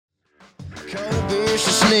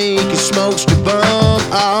vicious sneak and smokes to bum.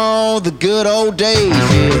 All the good old days,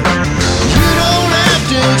 yeah. You don't have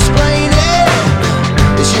to explain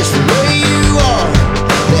it. It's just the way you are.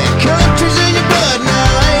 That country's in your blood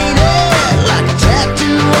now, ain't it? Like a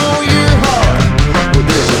tattoo on your heart. Well,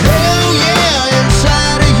 there's a hell yeah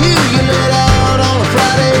inside of you. You let out on a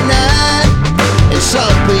Friday night. And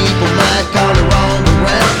some people might call it wrong, but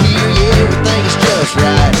around here, yeah, everything is just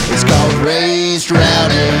right. It's called Raised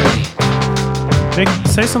Rowdy. Nick,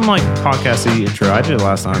 say some like podcasty intro. I did it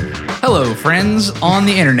last time. Hello, friends on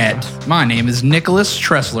the internet. My name is Nicholas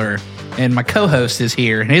Tressler, and my co-host is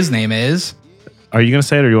here, and his name is... Are you going to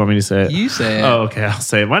say it or do you want me to say it? You say it. Oh, okay. I'll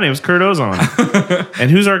say it. My name is Kurt Ozon.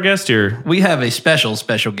 And who's our guest here? We have a special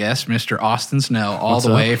guest, Mr. Austin Snow, all What's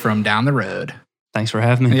the up? way from down the road. Thanks for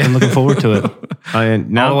having me. I'm looking forward to it. And All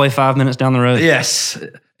now, the way 5 minutes down the road. Yes,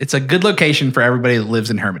 it's a good location for everybody that lives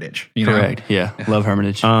in Hermitage. You know? Correct. Yeah. Love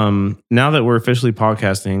Hermitage. now that we're officially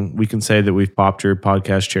podcasting, we can say that we've popped your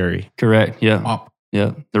podcast cherry. Correct. Yeah. Oh.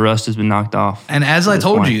 Yeah. The rust has been knocked off. And as I At this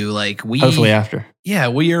told point. you, like Hopefully after. Yeah,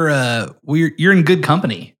 you're in good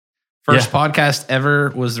company. First Yeah. podcast ever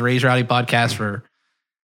was the Raised Rowdy podcast for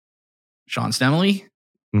Sean Stemley,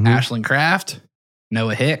 Mhm. Ashlyn Kraft,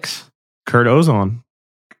 Noah Hicks. Kurt Ozon.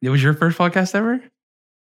 It was your first podcast ever?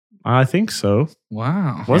 I think so.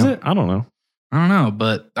 Wow. Was Yeah. it? I don't know. I don't know,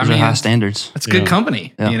 but I Those are mean, high standards. that's good Yeah.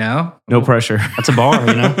 company, Yeah. you know? No pressure. That's a bar,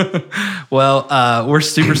 you know? Well, we're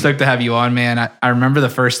super stoked to have you on, man. I remember the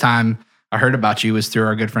first time I heard about you was through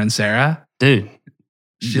our good friend Sarah. Dude.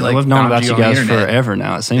 She, like, I've known found about you you on the guys internet. forever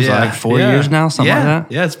now. It seems Yeah. like 4 Yeah. years now, something yeah. like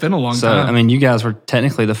that. Yeah, it's been a long So, time. I mean, you guys were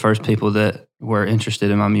technically the first people that were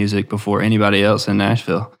interested in my music before anybody else in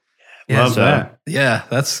Nashville. yeah, Love so- that. yeah,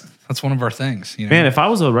 that's one of our things. You know? Man, if I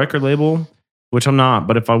was a record label, which I'm not,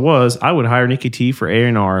 but if I was, I would hire Nikki T for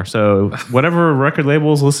A&R. So whatever record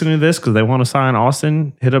label is listening to this because they want to sign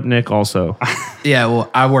Austin, hit up Nick also. Yeah, well,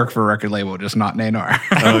 I work for a record label, just not an A&R.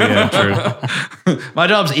 Oh, yeah, true. My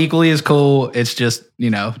job's equally as cool. It's just,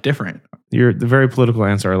 different. You're the very political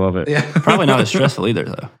answer. I love it. Yeah. Probably not as stressful either,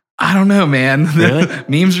 though. I don't know, man. Really?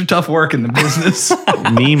 Memes are tough work in the business.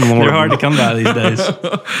 Meme lord. They're hard to come by these days.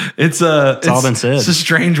 It's all been said. It's a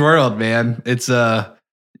strange world, man. It's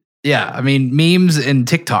yeah, I mean, memes and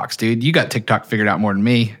TikToks, dude. You got TikTok figured out more than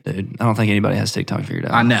me. Dude, I don't think anybody has TikTok figured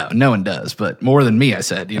out. I know, no one does, but more than me, I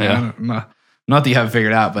said. Yeah. Not that you haven't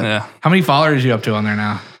figured out, but Yeah. how many followers are you up to on there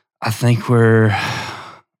now? I think we're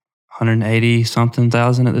 180 something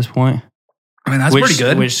thousand at this point. I mean, that's pretty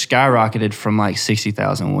good. Which skyrocketed from like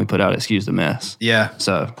 60,000 when we put out Excuse the Mess. Yeah,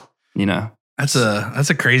 So, that's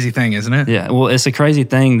a crazy thing, isn't it? yeah. Well, it's a crazy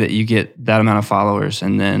thing that you get that amount of followers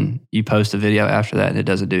and then you post a video after that and it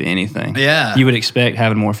doesn't do anything. Yeah. You would expect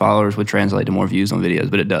having more followers would translate to more views on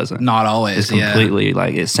videos, but it doesn't. Not always. It's completely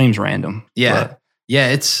like, it seems random. Yeah. But Yeah,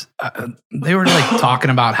 it's they were like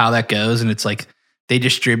talking about how that goes, and it's like they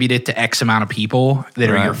distribute it to X amount of people that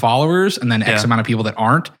are Right. your followers, and then X Yeah. amount of people that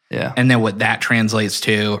aren't, yeah. and then what that translates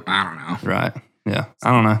to, I don't know. Right. Yeah.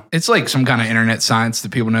 I don't know. It's like some kind of internet science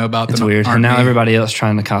that people know about. It's that weird. aren't And now me. everybody else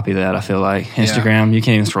trying to copy that, I feel like. Instagram, you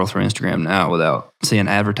can't even scroll through Instagram now without seeing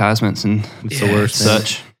advertisements and It's Yeah, the worst.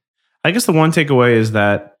 such. I guess the one takeaway is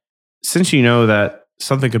that since you know that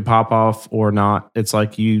something could pop off or not, it's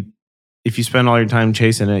like if you spend all your time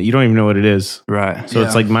chasing it, you don't even know what it is. Right. So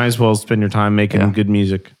it's Yeah. like might as well spend your time making Yeah. good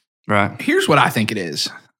music. Right. Here's what I think it is.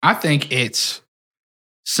 I think it's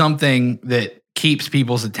something that keeps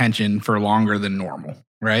people's attention for longer than normal,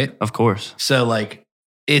 right? Of course. So like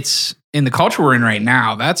it's in the culture we're in right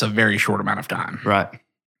now, that's a very short amount of time. Right.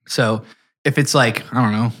 So if it's like, I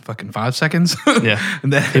don't know, fucking 5 seconds. Yeah.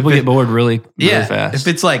 And then People if get bored really yeah, fast. if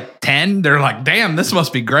it's like 10, they're like, damn, this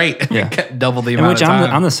must be great. Yeah. Double the In amount which of time.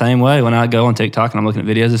 I'm the same way when I go on TikTok and I'm looking at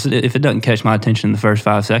videos. If it doesn't catch my attention in the first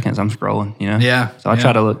 5 seconds, I'm scrolling, yeah. So I yeah.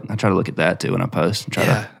 try to look at that too when I post and try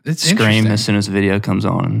Yeah, to it's scream interesting. as soon as the video comes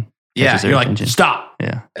on. And Yeah, catches their you're like, attention. stop.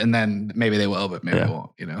 Yeah. And then maybe they will, but maybe Yeah. they won't,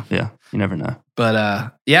 Yeah. You never know.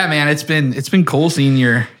 But yeah, man, it's been cool seeing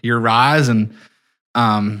your rise and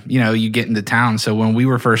you get into town. So when we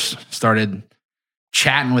were first started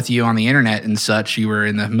chatting with you on the internet and such, you were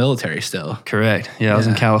in the military still. Correct. Yeah. I was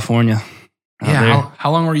in Yeah. California. out there. Yeah.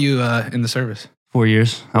 How long were you in the service? 4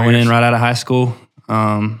 years. I 4 went years. in right out of high school,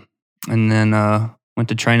 and then went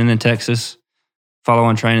to training in Texas, follow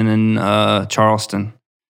on training in Charleston,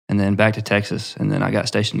 and then back to Texas. And then I got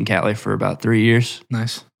stationed in Cali for about 3 years.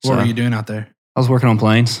 Nice. What So- were you doing out there? I was working on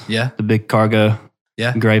planes, Yeah. the big cargo,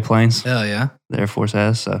 Yeah. gray planes Hell yeah. the Air Force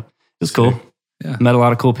has. So it was cool. Yeah. Met a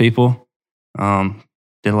lot of cool people.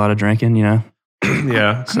 Did a lot of drinking,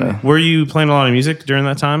 Yeah. So Were you playing a lot of music during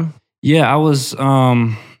that time? yeah, I was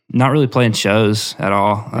Not really playing shows at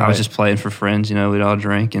all. I Right. was just playing for friends. You know, we'd all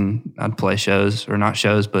drink and I'd play shows, or not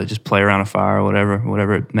shows, but just play around a fire or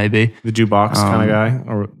whatever it may be. The jukebox kind of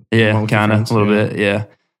guy, or Yeah, one with your kind of friends? a little Yeah. bit.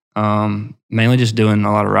 Yeah. Mainly just doing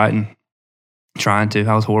a lot of writing. Trying to.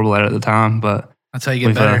 I was horrible at it at the time, but That's how you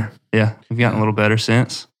get better. we've gotten a little better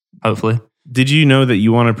since. Hopefully. Did you know that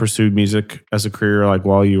you wanted to pursue music as a career, like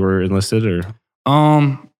while you were enlisted, or?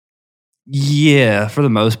 Yeah, for the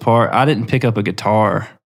most part, I didn't pick up a guitar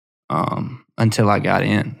until I got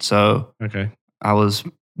in. So Okay. I was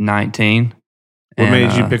 19. What and,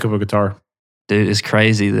 made you pick up a guitar? Dude, it's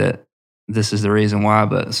crazy that this is the reason why.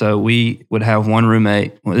 But so we would have one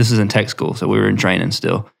roommate. Well, this is in tech school, so we were in training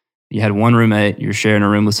still. You had one roommate. You're sharing a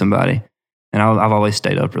room with somebody, and I've always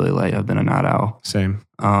stayed up really late. I've been a night owl. Same.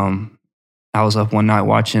 I was up one night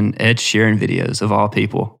watching Ed Sheeran videos of all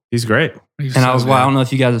people, He's great. He's and so I was. good. Well, I don't know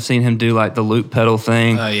if you guys have seen him do like the loop pedal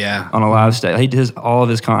thing. Oh yeah. On a live stage. He does all of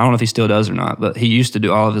his, I don't know if he still does or not, but he used to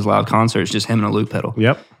do all of his live concerts, just him and a loop pedal.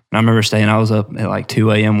 Yep. And I remember I was up at like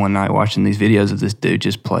 2 a.m. one night watching these videos of this dude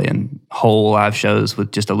just playing whole live shows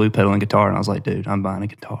with just a loop pedal and guitar. And I was like, dude, I'm buying a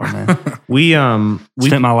guitar, man. We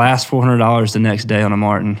Spent my last $400 the next day on a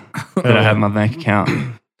Martin that I have in my bank account.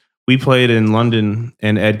 we played in London,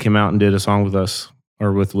 and Ed came out and did a song with us,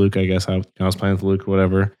 or with Luke, I guess. I was playing with Luke or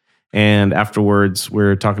whatever. And afterwards, we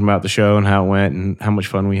were talking about the show and how it went and how much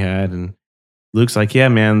fun we had. And Luke's like, "Yeah,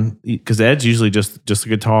 man," because Ed's usually just a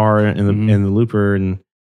guitar and the looper. And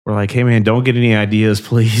we're like, "Hey, man, don't get any ideas,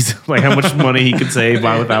 please. Like how much money he could save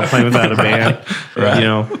by without playing without a band, Right. You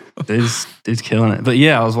know?" Dude's killing it. But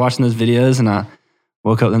yeah, I was watching those videos and I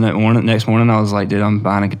woke up the next morning. I was like, dude, I'm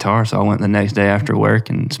buying a guitar. So I went the next day after work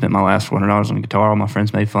and spent my last $400 on a guitar. All my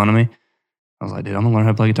friends made fun of me. I was like, dude, I'm gonna learn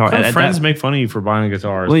how to play guitar. Our friends make fun of you for buying a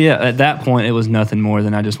guitar. Well, yeah, at that point, it was nothing more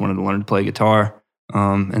than I just wanted to learn to play guitar.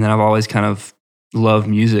 And then I've always kind of loved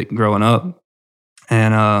music growing up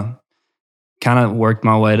and kind of worked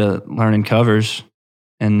my way to learning covers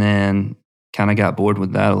and then kind of got bored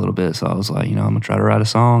with that a little bit. So I was like, I'm going to try to write a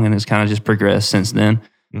song. And it's kind of just progressed since then.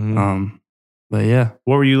 Mhm. But yeah,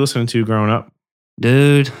 What were you listening to growing up?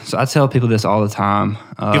 dude. So I tell people this all the time.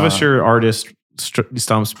 Give us your artist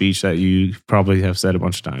stump speech that you probably have said a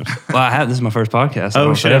bunch of times. Well, this is my first podcast. Oh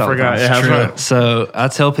don't shit, say it I all the forgot. time. Yeah, that's true. right. So I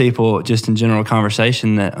tell people just in general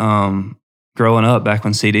conversation that growing up back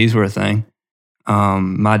when CDs were a thing,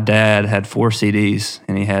 my dad had 4 CDs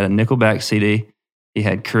and he had a Nickelback CD, he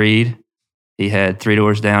had Creed, he had Three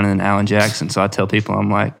Doors Down and then Alan Jackson. So I tell people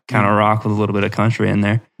I'm like kind of rock with a little bit of country in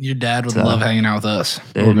there. Your dad would So- love hanging out with us.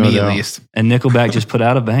 Dude, Or no me doubt. at least. And Nickelback just put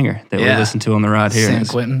out a banger that we Yeah. listened to on the ride here. San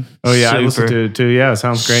It's Quentin. Oh yeah, I listened super- to it too. Yeah, it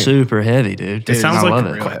sounds great. Super heavy, dude. It sounds I like love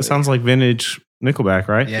real it. heavy. it sounds like vintage Nickelback,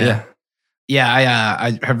 right? Yeah. Yeah,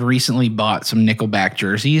 I have recently bought some Nickelback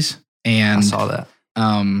jerseys, I and saw that.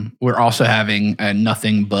 we're also having a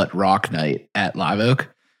Nothing But Rock night at Live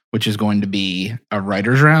Oak, which is going to be a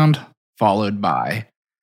writer's round followed by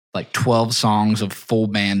like 12 songs of full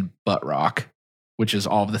band butt rock, which is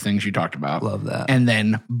all of the things you talked about. Love that. And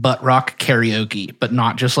then butt rock karaoke, but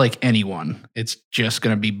not just like anyone. It's just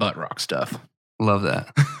going to be butt rock stuff. Love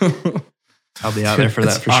that. I'll be out there for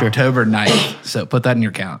that It's for sure. October 9th. So put that in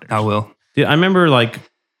your calendar. I will. Yeah, I remember like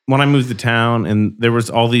when I moved to town and there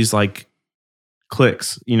was all these like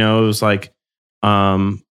cliques, it was like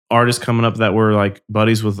artists coming up that were like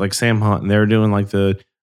buddies with like Sam Hunt and they were doing like the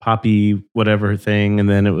poppy whatever thing. And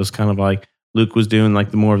then it was kind of like Luke was doing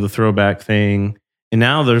like the more of the throwback thing. And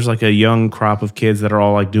now there's like a young crop of kids that are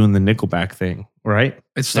all like doing the Nickelback thing, right?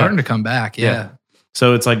 It's starting to come back. Yeah.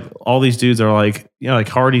 So it's like all these dudes are like, like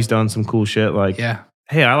Hardy's done some cool shit. Like, Yeah.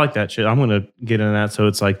 hey, I like that shit. I'm gonna get into that. So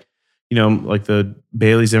it's like, like the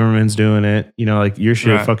Bailey Zimmerman's doing it. Like your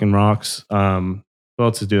shit Right. fucking rocks. Who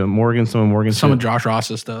else is doing it? Morgan Some of shit. Josh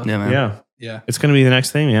Ross's stuff. Yeah, man. Yeah, Yeah. it's gonna be the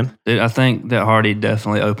next thing, man. Dude, I think that Hardy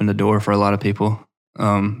definitely opened the door for a lot of people,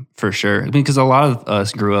 for sure. Because a lot of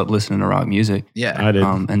us grew up listening to rock music, Yeah. I did.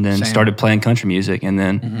 and then Same. started playing country music, and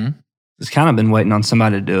then hmm it's kind of been waiting on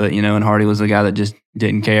somebody to do it, And Hardy was the guy that just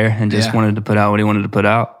didn't care and just Yeah. wanted to put out what he wanted to put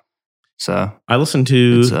out. So I listened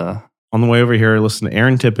to it's on the way over here. I listened to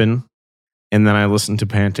Aaron Tippin, and then I listened to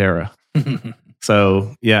Pantera.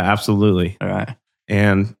 So yeah, absolutely. all right.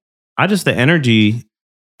 And the energy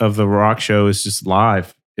of the rock show is just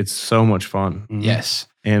live. It's so much fun. Mhm. Yes.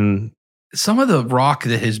 And Some of the rock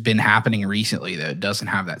that has been happening recently, though, doesn't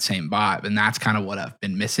have that same vibe. And that's kind of what I've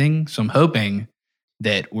been missing. So I'm hoping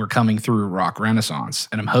that we're coming through rock renaissance.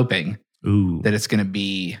 And I'm hoping ooh, that it's going to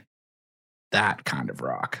be that kind of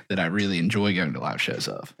rock that I really enjoy going to live shows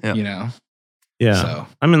of. Yeah. yeah. So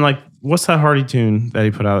I mean, like, what's that Hardy tune that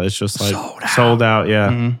he put out? It's just like Sold Out. sold out. Yeah.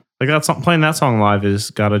 Mhm. Like that song, playing that song live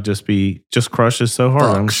is gotta just crushes so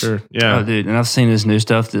hard. I'm Fucks. sure. Yeah. Oh, dude. And I've seen his new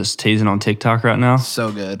stuff that's teasing on TikTok right now.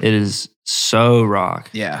 So good. It is so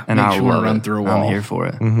rock. Yeah. And makes I you wanna love run it. through a wall. I'm here for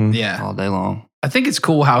it Mhm. Yeah. all day long. I think it's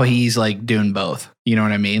cool how he's like doing both. You know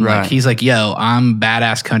what I mean? Right. Like he's like, yo, I'm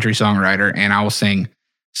badass country songwriter and I will sing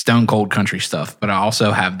stone cold country stuff, but I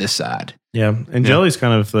also have this side. Yeah. And Jelly's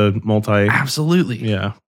kind of the multi. Absolutely.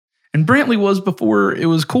 Yeah. And Brantley was before it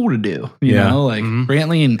was cool to do. You Yeah. know, like Mhm.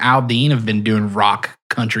 Brantley and Al Dean have been doing rock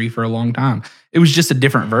country for a long time. It was just a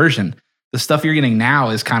different version. The stuff you're getting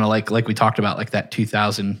now is kind of like we talked about, like that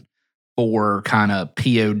 2004 kind of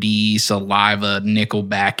POD, Saliva,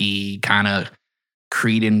 Nickelbacky kind of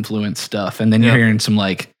Creed influence stuff. And then you're Yep. hearing some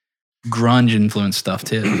like grunge influence stuff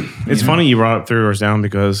too. It's you know? funny you brought up Three Doors Down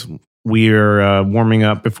because we're warming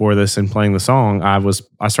up before this and playing the song.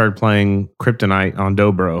 I started playing Kryptonite on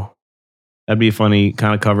Dobro. That'd be a funny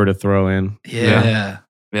kind of cover to throw in. Yeah.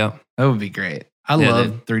 Yep. That would be great. I Yeah, love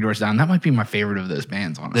dude. Three Doors Down. That might be my favorite of those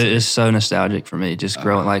bands, honestly. It's so nostalgic for me, just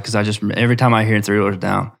growing like because I just every time I hear Three Doors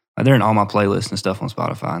Down, like, they're in all my playlists and stuff on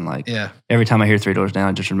Spotify, and like Yeah. every time I hear Three Doors Down,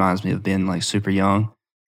 it just reminds me of being like super young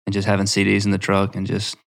and just having CDs in the truck and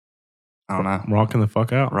just I don't know, Rocking the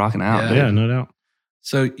fuck out. rocking out. Yeah. dude. Yeah, no doubt.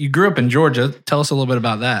 So you grew up in Georgia. Tell us a little bit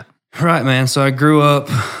about that. Right, man. So I grew up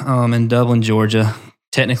in Dublin, Georgia.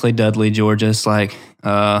 Technically Dudley, Georgia. It's like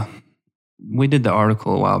we did the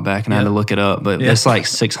article a while back and I had to look it up, but Yeah. it's like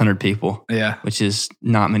 600 people, Yeah. which is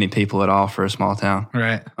not many people at all for a small town.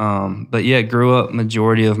 Right. But yeah, grew up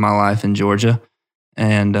majority of my life in Georgia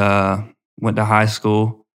and went to high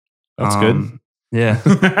school. That's good. Yeah.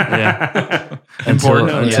 Yeah.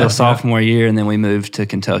 until Yeah. sophomore year, and then we moved to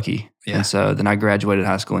Kentucky. Yeah. And so then I graduated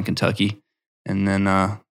high school in Kentucky and then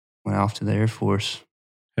went off to the Air Force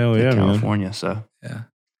Hell in yeah, man. California. So Yeah.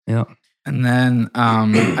 yeah. And then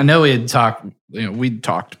I know we had talked, we'd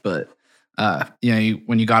talked, but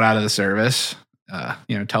when you got out of the service,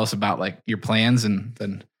 tell us about like your plans and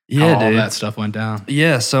then how all dude. that stuff went down.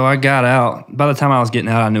 Yeah, so I got out. By the time I was getting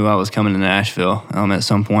out, I knew I was coming to Nashville at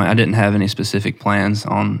some point. I didn't have any specific plans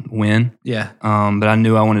on when, Yeah. but I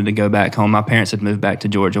knew I wanted to go back home. My parents had moved back to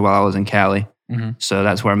Georgia while I was in Cali. Mhm. So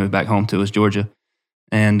that's where I moved back home to, was Georgia.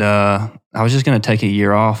 And I was just going to take a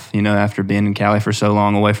year off, after being in Cali for so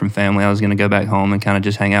long away from family. I was going to go back home and kind of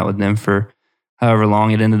just hang out with them for however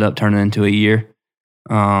long. It ended up turning into a year.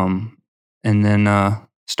 And then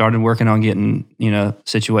started working on getting,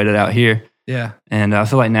 situated out here. Yeah. And I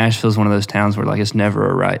feel like Nashville is one of those towns where like it's never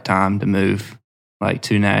a right time to move like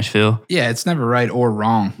to Nashville. Yeah. It's never right or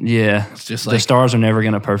wrong. Yeah. It's just The like, stars are never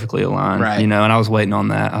going to perfectly align, Right. and I was waiting on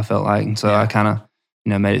that, I felt like. And so Yeah. I kind of,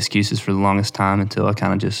 made excuses for the longest time until I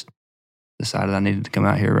kind of just decided I needed to come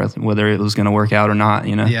out here, whether it was going to work out or not,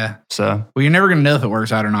 yeah. So, Well, you're never going to know if it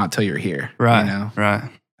works out or not till you're here. right, You know? right.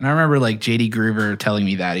 And I remember like JD Groover telling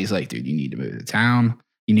me that. He's like, dude, you need to move to town.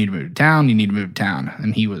 You need to move to town. You need to move to town.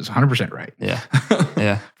 And he was 100% right. Yeah.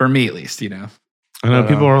 Yeah. For me, at least, I know But,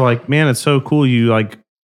 people are like, man, it's so cool you like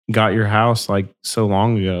got your house like so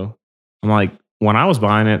long ago. I'm like, when I was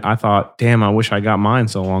buying it, I thought, damn, I wish I got mine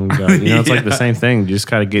so long ago. It's like the Yeah. same thing. You just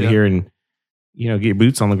got to get Yeah. here and, get your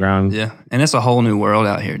boots on the ground. Yeah. And it's a whole new world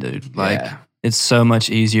out here, dude. Like, yeah. it's so much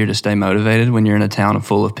easier to stay motivated when you're in a town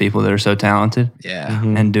full of people that are so talented Yeah.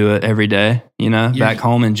 Mhm. and do it every day. Yeah. Back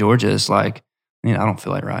home in Georgia, it's like, I don't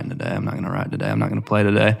feel like writing today. I'm not going to write today. I'm not going to play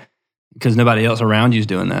today because nobody else around you is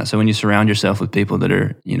doing that. So when you surround yourself with people that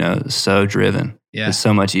are, so driven, Yeah. it's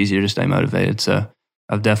so much easier to stay motivated. So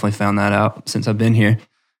I've definitely found that out since I've been here.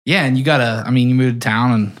 Yeah. And you you moved to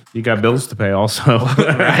town and You got bills to pay also.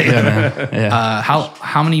 Right. Yeah, man. Yeah.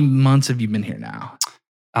 how many months have you been here now?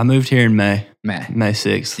 I moved here in May May.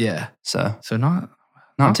 6th. Yeah. So So not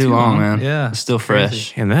not too long, man. Yeah. It's still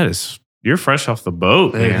fresh. And you're fresh off the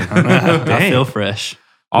boat, Dude, man. I Dang. feel fresh.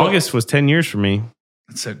 August was 10 years for me.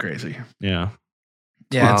 It's so crazy. Yeah.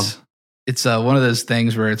 Yeah. Wild. It's one of those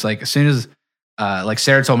things where it's like, as soon as, like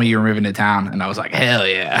Sarah told me you were moving to town and I was like, hell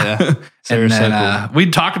yeah. Yeah. Sarah's and then so cool. we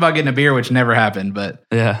talked about getting a beer, which never happened, but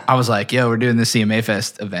Yeah. I was like, yo, we're doing the CMA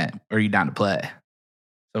Fest event. Are you down to play?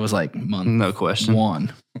 So it was like month No question.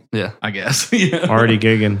 1, Yeah. I guess. Yeah. Already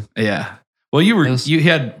gigging. Yeah. Well, you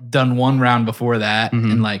had done one round before that,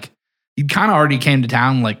 Mhm. and like you kind of already came to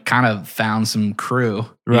town, like kind of found some crew.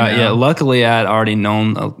 you Right. Yeah. know? Luckily, I'd already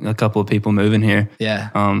known a couple of people moving here. Yeah.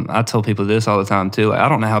 I tell people this all the time too. Like, I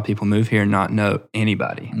don't know how people move here and not know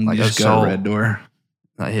anybody. You Like a just go soul. to Red Door.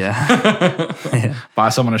 Yeah. Yeah. Buy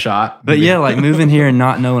someone a shot. But yeah, like moving here and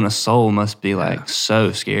not knowing a soul must be like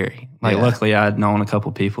so scary. Like Yeah. luckily I'd known a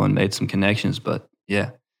couple people and made some connections, but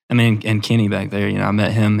yeah. I mean, and Kenny back there, I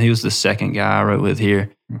met him. He was the second guy I wrote with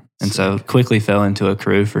here. And so quickly fell into a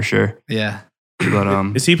crew for sure. Yeah.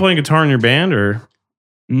 But Is he playing guitar in your band or?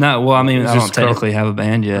 no, well, I mean, It's I don't just technically have a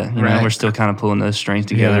band yet. You know, Right. we're still kind of pulling those strings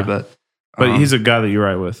together, Yeah. but He's a guy that you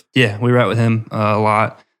write with. yeah, we write with him a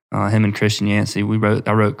lot. Him and Christian Yancey.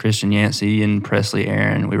 I wrote Christian Yancey and Presley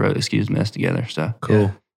Aaron. We wrote Excuse Mess together. So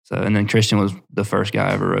Cool. and then Christian was the first guy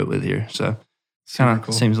I ever wrote with here. So kind of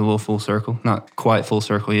cool. seems a little full circle. Not quite full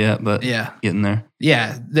circle yet, but Yeah. getting there.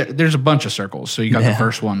 Yeah. There's a bunch of circles. So you got the Yeah.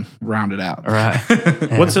 first one rounded out. All right.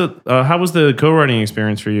 Yeah. What's how was the co-writing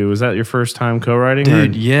experience for you? Was that your first time co-writing?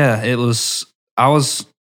 Dude, yeah, it was. I was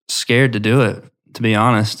scared to do it, to be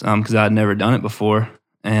honest, because I'd never done it before,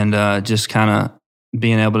 and just kind of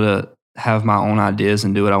being able to have my own ideas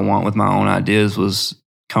and do what I want with my own ideas was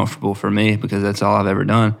comfortable for me because that's all I've ever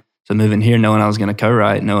done. So moving here, knowing I was going to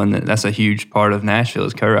co-write, knowing that that's a huge part of Nashville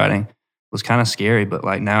is co-writing, was kind of scary. But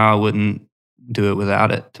like now, I wouldn't do it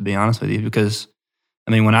without it, to be honest with you, because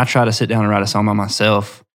I mean, when I try to sit down and write a song by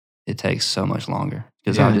myself, it takes so much longer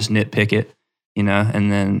because I'll just nitpick it, you know, and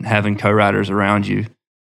then having co-writers around you,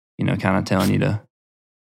 you know, kind of telling you to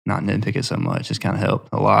not nitpick it so much has kind of helped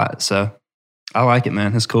a lot. So I like it,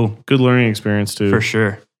 man. It's cool. Good learning experience too. For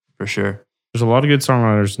sure. For sure. There's a lot of good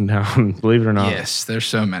songwriters in town, believe it or not. Yes, there's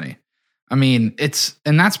so many. I mean,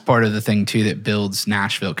 and that's part of the thing too that builds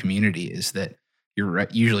Nashville community is that you're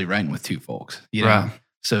usually writing with two folks, you know? Right.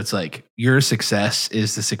 So it's like your success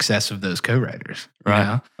is the success of those co-writers, you Right.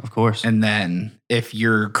 know? Of course. And then if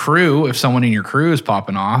someone in your crew is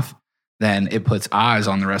popping off, then it puts eyes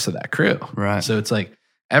on the rest of that crew. Right. So it's like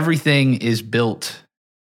everything is built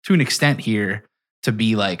to an extent here to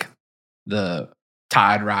be like the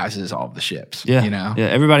tide rises all the ships. Yeah. You know? Yeah.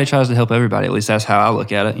 Everybody tries to help everybody. At least that's how I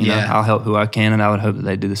look at it. You know, Yeah. I'll help who I can, and I would hope that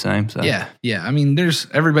they do the same. So Yeah. Yeah. I mean,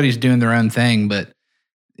 everybody's doing their own thing, but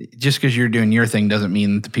just because you're doing your thing doesn't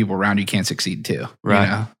mean that the people around you can't succeed too. Right. You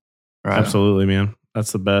know? Right. Absolutely, man.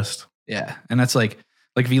 That's the best. Yeah. And that's like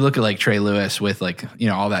if you look at like Trey Lewis with like, you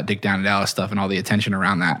know, all that Dick Down in Dallas stuff and all the attention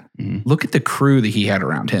around that, Mhm. look at the crew that he had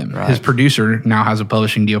around him. Right. His producer now has a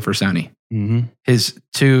publishing deal for Sony. Mm-hmm. His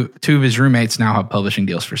two of his roommates now have publishing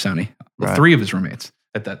deals for Sony. Well, Right. 3 of his roommates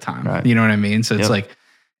at that time. Right. You know what I mean? So it's Yep. like,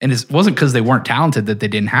 and it wasn't because they weren't talented that they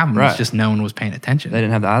didn't have them. Right. It's just no one was paying attention. They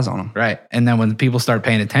didn't have the eyes on them. Right. And then when people start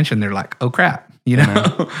paying attention, they're like, oh crap, you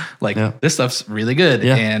know, like Yeah. this stuff's really good.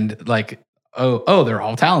 Yeah. And like, oh, they're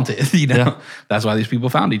all talented. You know, Yeah. that's why these people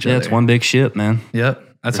found each Yeah, other. it's one big ship, man. Yep.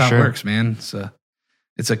 That's For how sure. it works, man.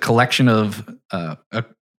 It's a collection of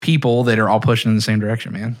people that are all pushing in the same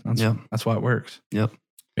direction, man. Yep. That's why it works. Yep.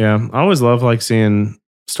 Yeah. I always love like seeing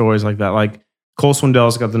stories like that. Like Cole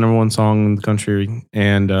Swindell's got the #1 song in the country,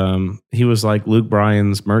 and he was like Luke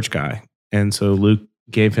Bryan's merch guy. And so Luke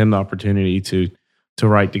gave him the opportunity to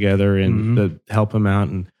write together and to help him out.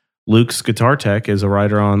 And Luke's guitar tech is a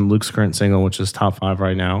writer on Luke's current single, which is top 5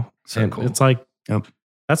 right now. So and cool. it's like, Yep.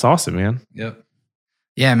 that's awesome, man. Yep.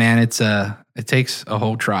 Yeah, man. It takes a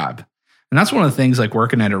whole tribe. And that's one of the things like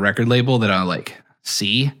working at a record label that I like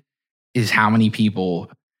see is how many people,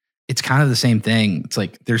 it's kind of the same thing. It's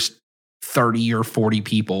like there's 30 or 40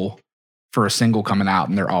 people for a single coming out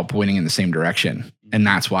and they're all pointing in the same direction. And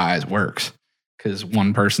that's why it works. Because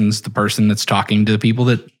one person's the person that's talking to the people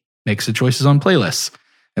that makes the choices on playlists.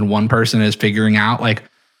 And one person is figuring out like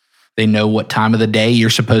they know what time of the day you're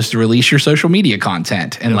supposed to release your social media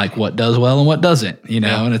content and like what does well and what doesn't, you know?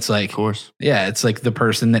 Yeah. And it's like, Of course. yeah, it's like the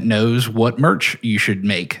person that knows what merch you should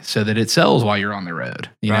make so that it sells while you're on the road.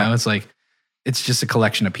 You Right. know, it's like, it's just a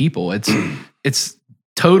collection of people. It's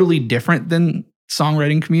totally different than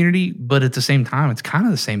songwriting community, but at the same time, it's kind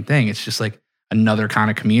of the same thing. It's just like another kind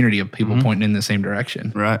of community of people Mhm. pointing in the same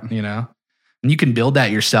direction, Right. you know? And you can build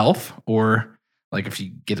that yourself, or like if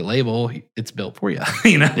you get a label, it's built for you,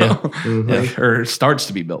 you know? Yeah. Like, or starts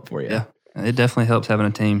to be built for you. Yeah. It definitely helps having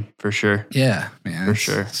a team for sure. Yeah, man. For it's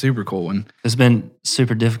sure. Super cool one. It's been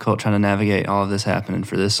super difficult trying to navigate all of this happening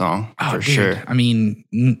for this song. Oh, for dude. sure. I mean,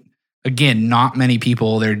 again, not many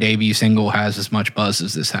people, their debut single has as much buzz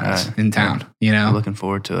as this has Right. in town, you I'm know? looking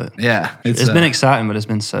forward to it. Yeah. It's been exciting, but it's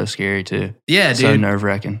been so scary too. yeah, So dude. nerve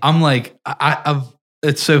wracking. I'm like, I've,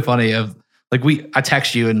 it's so funny. I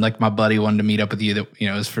text you and like my buddy wanted to meet up with you that, you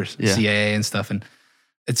know, is for Yeah. CAA and stuff. And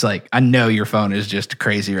it's like, I know your phone is just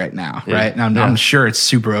crazy right now. Yeah. Right. And Yeah. I'm sure it's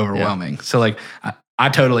super overwhelming. So like, I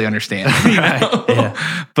totally understand. You know? Right.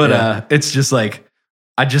 Yeah. But Yeah. it's just like,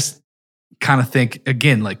 I just kind of think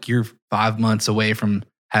again, like you're 5 months away from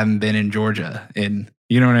having been in Georgia, and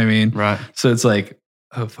you know what I mean? Right. So it's like,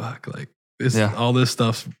 oh fuck, like this, Yeah. all this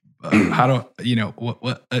stuff. How do you know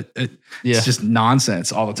what? Yeah. It's just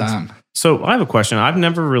nonsense all the time. So I have a question. I've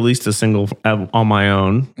never released a single on my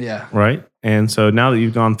own, Yeah. right? And so now that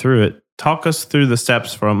you've gone through it, talk us through the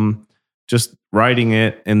steps from just writing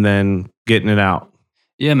it and then getting it out.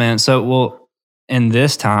 Yeah, man. So, well, in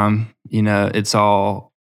this time, it's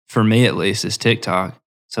all, for me at least, it's TikTok.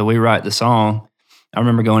 So we write the song. I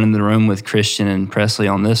remember going in the room with Christian and Presley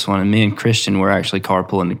on this one, and me and Christian were actually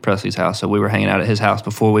carpooling to Presley's house. So we were hanging out at his house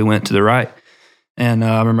before we went to the right. And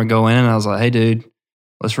I remember going in and I was like, hey, dude,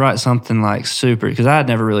 let's write something like super, because I had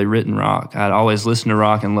never really written rock. I'd always listened to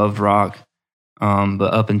rock and loved rock.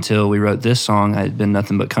 But up until we wrote this song, I had been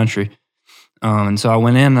nothing but country. And so I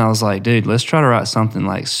went in and I was like, dude, let's try to write something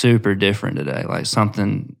like super different today, like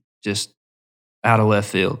something just out of left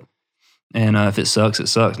field. And if it sucks, it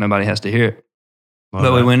sucks. Nobody has to hear it.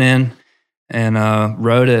 But we went in and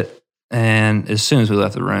wrote it. And as soon as we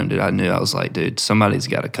left the room, dude, I knew, I was like, dude, somebody's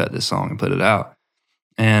got to cut this song and put it out.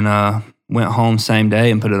 And went home same day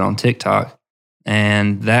and put it on TikTok.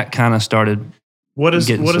 And that kind of started. What does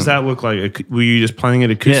that look like? Were you just playing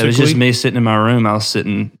it acoustically? Yeah, it was just me sitting in my room. I was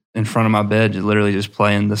sitting in front of my bed, just literally just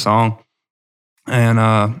playing the song.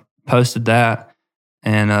 And posted that.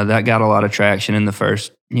 And that got a lot of traction in the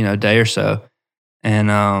first, day or so.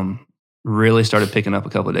 And really started picking up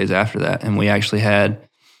a couple of days after that. And we actually had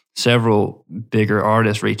several bigger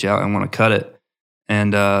artists reach out and want to cut it.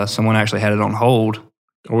 And someone actually had it on hold.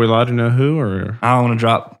 Are we allowed to know who? Or I don't want to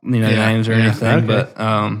drop names or anything, okay.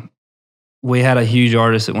 But we had a huge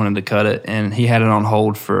artist that wanted to cut it, and he had it on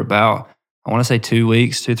hold for about, I want to say 2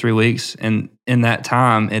 weeks, 2-3 weeks. And in that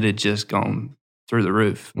time, it had just gone through the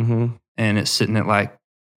roof. Mm-hmm. And it's sitting at like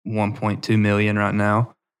 1.2 million right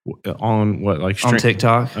now. On what, like on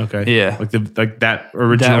TikTok? Okay. Yeah. Like that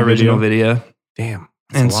original video. Damn.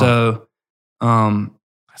 And so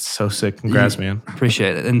that's so sick. Congrats, man.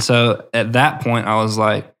 Appreciate it. And so at that point I was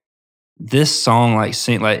like, this song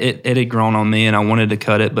it had grown on me and I wanted to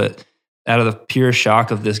cut it, but out of the pure shock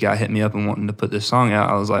of this guy hit me up and wanting to put this song out,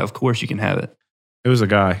 I was like, of course you can have it. It was a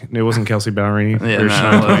guy. It wasn't Kelsey Ballerini.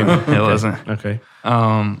 Yeah, it wasn't. Okay.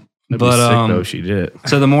 But sick though, she did it.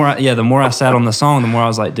 So the more I sat on the song, the more I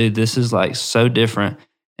was like, dude, this is like so different,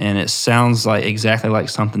 and it sounds like exactly like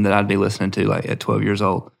something that I'd be listening to like at 12 years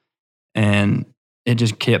old, and it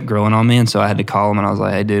just kept growing on me. And so I had to call him, and I was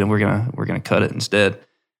like, hey, dude, we're gonna cut it instead.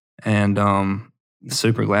 And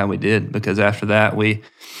super glad we did, because after that we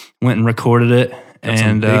went and recorded it.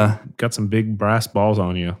 Got some big brass balls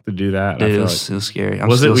on you to do that. Dude, it was scary.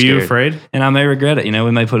 Were you afraid? And I may regret it.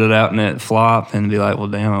 We may put it out and it flop and be like, well,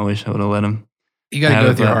 damn, I wish I would have let him. You got to go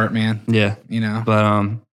with your heart, man. Yeah.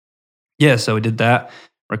 But so we did that,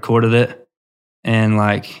 recorded it. And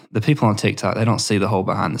like the people on TikTok, they don't see the whole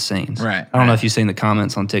behind the scenes. Right. I don't know if you've seen the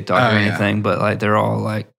comments on TikTok or anything, but like they're all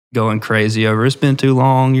like going crazy over, it's been too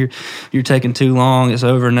long, you're taking too long, it's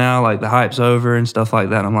over now, like the hype's over and stuff like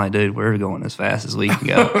that. I'm like, dude, we're going as fast as we can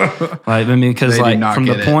go. Because from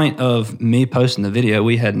the point of me posting the video,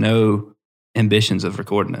 we had no ambitions of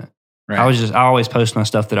recording it. Right. I always post my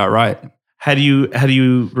stuff that I write. Had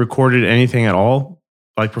you recorded anything at all,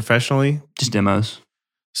 like professionally? Just demos.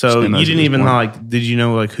 So you didn't even did you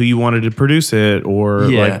know like who you wanted to produce it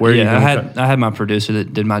or like where you? Yeah, I had my producer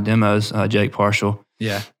that did my demos, Jake Parshall.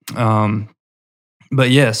 Yeah. But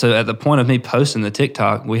yeah, so at the point of me posting the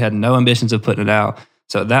TikTok, we had no ambitions of putting it out.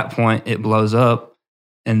 So at that point, it blows up.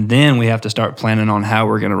 And then we have to start planning on how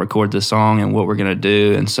we're going to record the song and what we're going to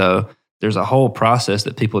do. And so there's a whole process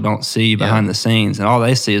that people don't see behind the scenes. And all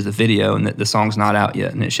they see is the video and that the song's not out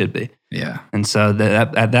yet, and it should be. Yeah. And so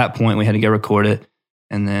at that point, we had to go record it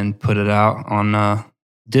and then put it out on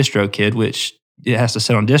DistroKid, which it has to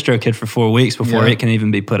sit on DistroKid for 4 weeks before it can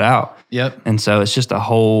even be put out. Yep. And so it's just a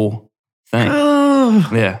whole thing.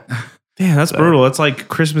 Yeah. Damn, that's brutal. It's like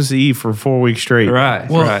Christmas Eve for 4 weeks straight. Right.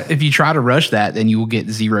 Well, if you try to rush that, then you will get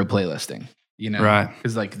zero playlisting. Right.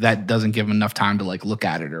 Because like that doesn't give them enough time to like look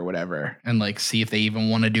at it or whatever and like see if they even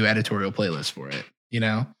want to do editorial playlists for it.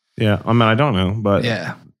 Yeah. I mean, I don't know, but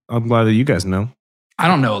I'm glad that you guys know. I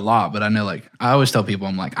don't know a lot, but I know like I always tell people,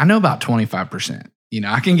 I'm like, I know about 25%.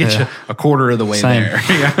 I can get you a quarter of the way there.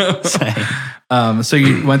 Same. So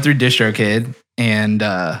you went through DistroKid and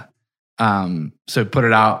so put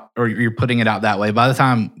it out, or you're putting it out that way. By the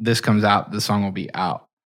time this comes out, the song will be out.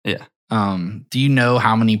 Yeah. Do you know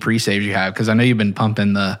how many pre-saves you have? Because I know you've been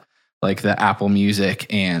pumping the Apple Music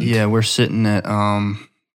and we're sitting at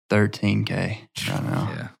 13K right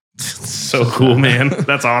now. Yeah. So cool, man.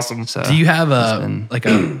 That's awesome. So do you have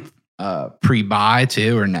a pre-buy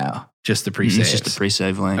too, or no? Just the pre-save? It's just a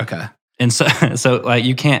pre-save link. Okay. And so like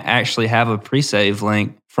you can't actually have a pre-save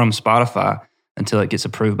link from Spotify until it gets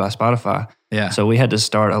approved by Spotify. Yeah. So we had to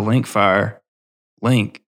start a Linkfire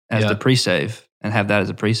link as the pre-save and have that as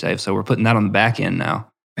a pre-save. So we're putting that on the back end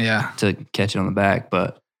now. Yeah. to catch it on the back.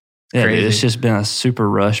 But yeah, Crazy. it's just been a super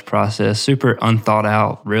rushed process, super unthought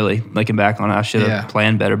out, really. Looking back on it, I should have Yeah.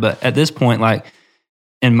 planned better. But at this point, like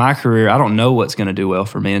in my career, I don't know what's going to do well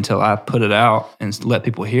for me until I put it out and let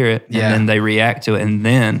people hear it. Yeah. And then they react to it. And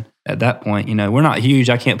then at that point, you know, we're not huge.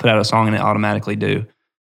 I can't put out a song and it automatically do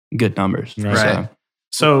good numbers. Right. Right.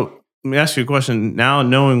 So let me ask you a question. Now,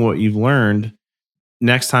 knowing what you've learned,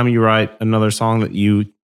 next time you write another song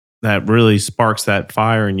that really sparks that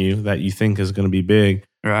fire in you that you think is going to be big,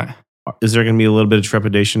 Right. is there going to be a little bit of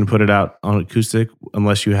trepidation to put it out on acoustic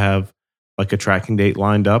unless you have like a tracking date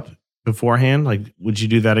lined up beforehand? Like, would you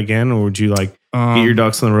do that again, or would you like get your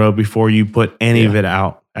ducks in a row before you put any of it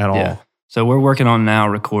out at all? Yeah. So we're working on now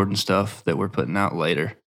recording stuff that we're putting out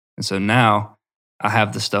later. And so now I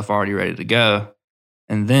have the stuff already ready to go.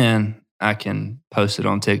 And then I can post it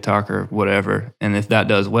on TikTok or whatever. And if that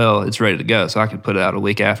does well, it's ready to go. So I can put it out a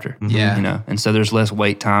week after. Mhm. Yeah. You know, and so there's less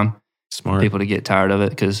wait time Smart. for people to get tired of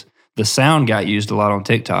it because the sound got used a lot on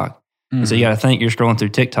TikTok. And so you got to think you're scrolling through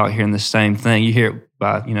TikTok hearing the same thing. You hear it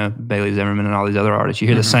by, you know, Bailey Zimmerman and all these other artists. You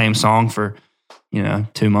hear the same song for, you know,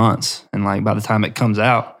 2 months. And like by the time it comes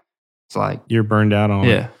out, it's like, You're burned out on it.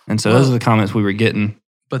 yeah. And so those are the comments we were getting.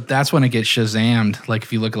 But that's when it gets Shazammed. Like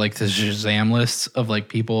if you look at like the Shazam lists of like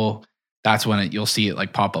people, that's when you'll see it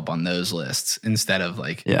like pop up on those lists instead of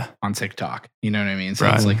like Yeah. on TikTok. You know what I mean? So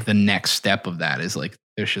Right. it's like the next step of that is like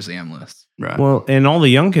their Shazam lists. Right. Well, and all the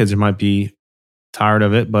young kids might be tired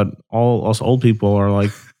of it, but all us old people are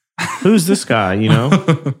like, who's this guy? You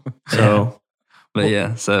know? So But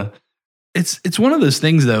yeah, so It's one of those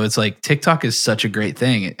things though. It's like TikTok is such a great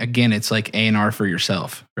thing. Again, it's like A&R for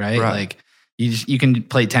yourself, right? Right. Like you can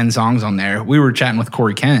play 10 songs on there. We were chatting with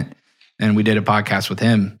Corey Kent and we did a podcast with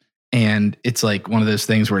him. And it's like one of those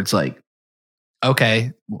things where it's like,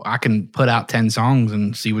 okay, well, I can put out 10 songs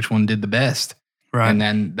and see which one did the best. right. And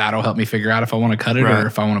then that'll help me figure out if I want to cut it Right. or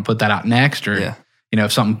if I want to put that out next or, Yeah. you know,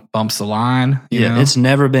 if something bumps the line. You Yeah. know? It's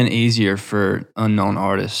never been easier for unknown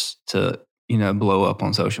artists to, you know, blow up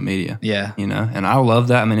on social media. yeah. You know, and I love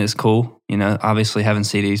that. I mean, it's cool. You know, obviously having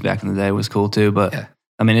CDs back in the day was cool too, but Yeah.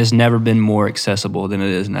 I mean, it's never been more accessible than it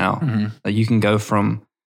is now. Mhm. Like you can go from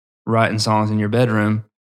writing songs in your bedroom,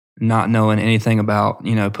 not knowing anything about,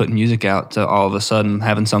 you know, putting music out to all of a sudden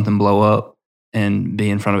having something blow up and be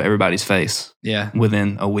in front of everybody's face Yeah.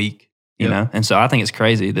 within a week, you Yep. know? And so I think it's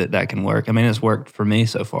crazy that that can work. I mean, it's worked for me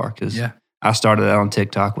so far because Yeah. I started out on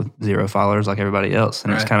TikTok with 0 followers like everybody else.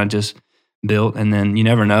 And it's Right. kind of just built. And then you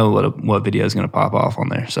never know what video is going to pop off on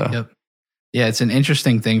there. So Yep. Yeah, it's an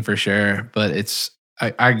interesting thing for sure, but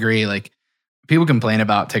I agree. Like people complain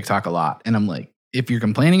about TikTok a lot, and I'm like, if you're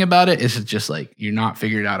complaining about it, it's just like you're not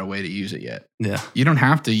figured out a way to use it yet. yeah, You don't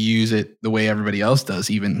have to use it the way everybody else does,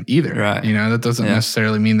 either. Right. You know, that doesn't Yeah.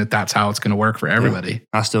 necessarily mean that that's how it's going to work for everybody.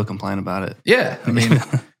 I still complain about it. Yeah, I mean,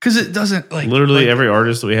 because it doesn't like literally like, every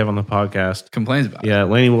artist that we have on the podcast. complains about Yeah.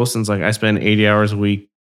 Lainey Wilson's like, I spend 80 hours a week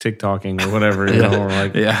TikToking or whatever, you Yeah. know, or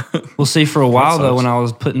like, it. Yeah, Well, see, for a while though, sucks. when I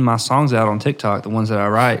was putting my songs out on TikTok, the ones that I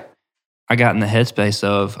write, I got in the headspace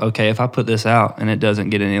of, okay, if I put this out and it doesn't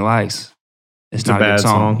get any likes, it's not a bad good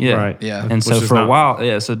song. Yeah. Right. yeah, And Which so is for a not- while,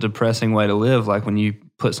 yeah, it's a depressing way to live. Like when you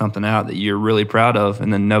put something out that you're really proud of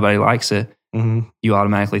and then nobody likes it, Mhm. you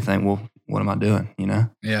automatically think, well, what am I doing? You know?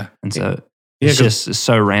 yeah, And so Yeah, it's 'cause- just it's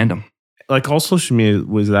so random. like all social media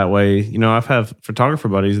was that way. You know, I've had photographer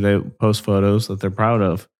buddies, they post photos that they're proud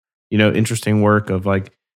of, you know, interesting work of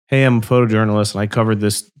like, hey, I'm a photojournalist and I covered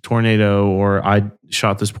this tornado or I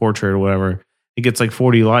shot this portrait or whatever. It gets like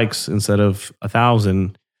 40 likes instead of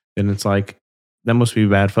 1,000. And it's like, that must be a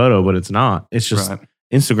bad photo, but it's not. It's just Right.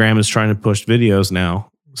 Instagram is trying to push videos now.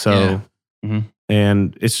 So, Yeah. Mhm.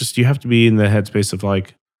 and it's just, you have to be in the headspace of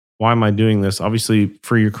like, why am I doing this? Obviously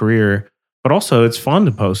for your career, but also it's fun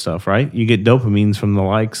to post stuff, right? You get dopamines from the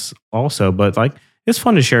likes also, but like, it's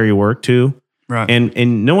fun to share your work too. Right.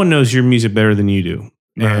 And no one knows your music better than you do.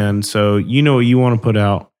 Right. And so you know what you want to put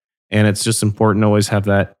out. And it's just important to always have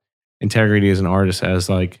that integrity as an artist, as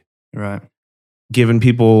like Right. giving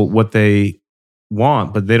people what they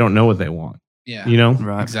want, but they don't know what they want. yeah. You know?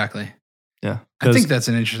 Right. Exactly. Yeah. I think that's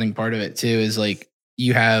an interesting part of it too, is like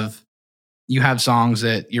you have songs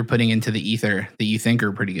that you're putting into the ether that you think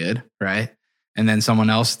are pretty good, right? And then someone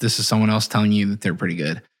else telling you that they're pretty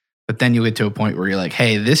good. But then you get to a point where you're like,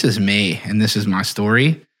 hey, this is me and this is my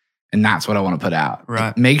story. And that's what I want to put out. Right.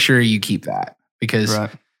 Like, make sure you keep that, because Right.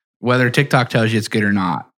 whether TikTok tells you it's good or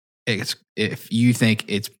not, if you think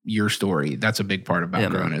it's your story, that's a big part about Yeah,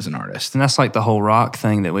 man. growing as an artist. And that's like the whole rock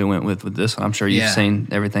thing that we went with this one. I'm sure you've Yeah. seen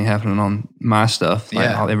everything happening on my stuff. Like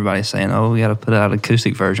Yeah. everybody's saying, oh, we got to put out an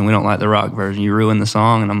acoustic version. We don't like the rock version. You ruined the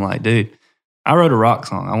song. And I'm like, dude, I wrote a rock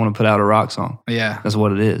song. I want to put out a rock song. Yeah. That's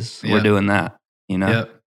what it is. Yeah. We're doing that. You know.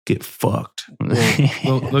 Yep. Get fucked.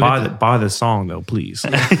 We'll Buy the song though, please.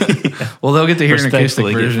 Well, they'll get to hear an acoustic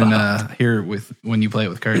Respectfully get version fucked. here when you play it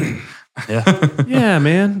with Kurt. Yeah. Yeah,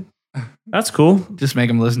 man. That's cool. Just make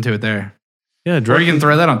them listen to it there. Yeah, Or you can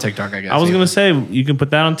throw that on TikTok, I guess. I was gonna say you can put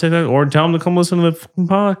that on TikTok or tell them to come listen to the fucking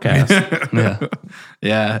podcast. Yeah.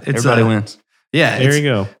 Yeah. It's Everybody wins. Yeah. There you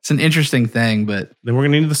go. It's an interesting thing, but Then we're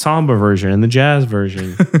gonna need the samba version and the jazz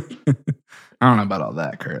version. I don't know about all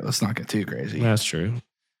that, Kurt. Let's not get too crazy. That's true.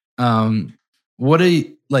 What do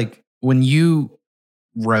you, like, when you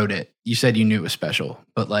wrote it, you said you knew it was special,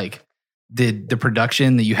 but like, did the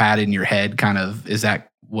production that you had in your head kind of, is that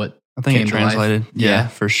what I think came it to life? translated. Yeah. Yeah,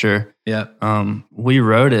 for sure. Yeah. We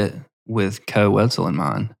wrote it with Co Wetzel in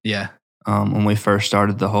mind. Yeah. When we first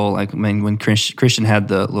started the whole, like, I mean, when Christian had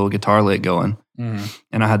the little guitar lick going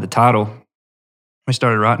and I had the title, we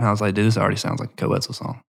started writing. I was like, dude, this already sounds like a Co Wetzel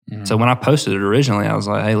song. Mm-hmm. So when I posted it originally, I was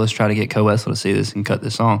like, hey, let's try to get Co Wetzel to see this and cut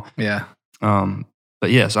this song. Yeah. But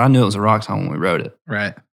yeah, so I knew it was a rock song when we wrote it.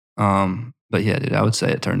 Right. But yeah, dude, I would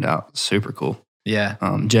say it turned out super cool. Yeah.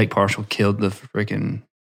 Jake Parshall killed the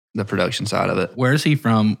production side of it. Where is he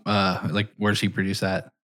from? Where does he produce that?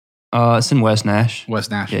 It's in West Nash. West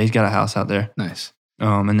Nashville. Yeah, he's got a house out there. Nice.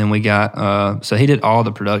 And then we got, so he did all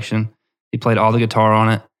the production. He played all the guitar on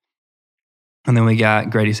it. And then we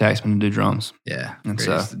got Grady Saxman to do drums. Yeah. And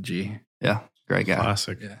Greatest so- the G. Yeah, great guy.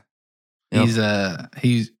 Classic. Yeah. Yep.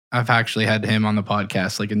 I've actually had him on the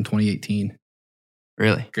podcast like in 2018.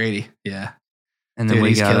 Really. Grady. Yeah. And then Dude, we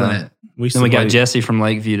he's got killing it. then we got Jesse from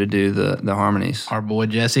Lakeview to do the harmonies. Our boy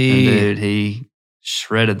And Jesse. dude, he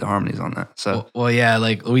shredded the harmonies on that. So Well, yeah,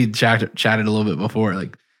 like we chatted a little bit before.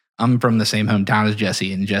 Like, I'm from the same hometown as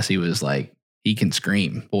Jesse, and Jesse was like, he can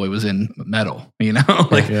scream. Boy was in metal, you know?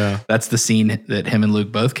 Like, Yeah. that's the scene that him and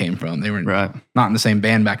Luke both came from. They were right. not in the same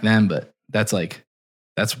band back then, but that's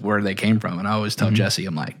where they came from. And I always tell Mhm. Jesse,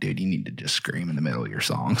 I'm like, dude, you need to just scream in the middle of your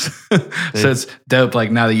songs. So it's dope.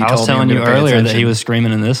 Like, now that you I told was me, I'm telling you gonna pay earlier that attention. he was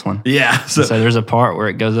screaming in this one. Yeah. So So, there's a part where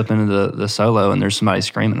it goes up into the solo and there's somebody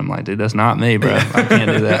screaming. I'm like, dude, that's not me, bro. I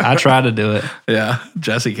can't do that. I tried to do it. yeah,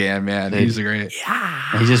 Jesse can, man. Dude. He's a great.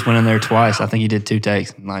 He just went in there twice. I think he did 2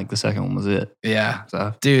 takes. And like the second one was it. Yeah.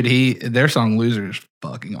 So Dude, their song Loser is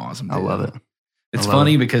fucking awesome. I dude. love it. It's I love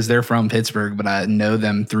funny it. because they're from Pittsburgh, but I know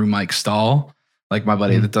them through Mike Stahl, like my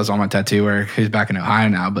buddy Mhm. that does all my tattoo work, who's back in Ohio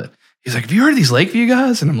now. But he's like, have you heard of these Lakeview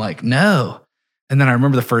guys? And I'm like, no. And then I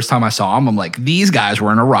remember the first time I saw them, I'm like, these guys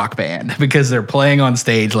were in a rock band because they're playing on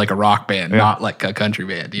stage like a rock band, Yeah. not like a country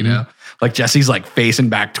band, you know? Like Jesse's like facing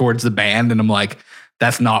back towards the band. And I'm like,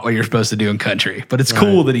 that's not what you're supposed to do in country. But it's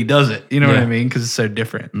cool that he does it. You know what Yeah. I mean? Because it's so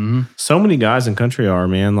different. Mhm. So many guys in country are,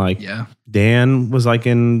 man. Like Yeah. Dan was like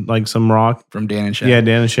in like some rock. From Dan and Shay. Yeah,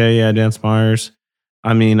 Dan and Shay. Yeah, Dan Spires.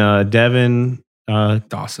 I mean, Devin.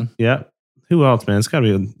 Dawson. Yeah. Who else, man? It's got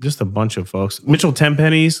to be just a bunch of folks. Mitchell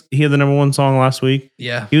Tenpennies. He had the #1 song last week.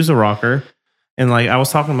 Yeah. He was a rocker. And like I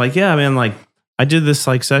was talking, like, yeah, man, like I did this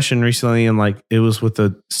like session recently and like it was with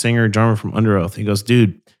the singer drummer from Under Oath. He goes,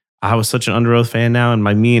 dude, I was such an Under Oath fan now. And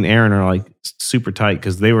me and Aaron are like super tight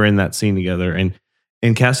because they were in that scene together.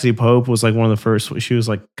 And Cassidy Pope was like one of the first. She was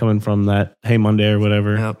like coming from that Hey Monday or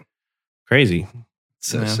whatever. Yep. Crazy.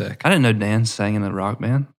 So Yeah. sick. I didn't know Dan sang in a rock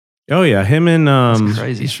band. Oh yeah. Him and That's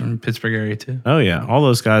crazy. He's from Pittsburgh area too. oh yeah. All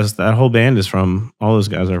those guys, that whole band is from, all those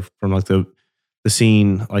guys are from like the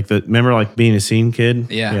scene, like remember like being a scene kid?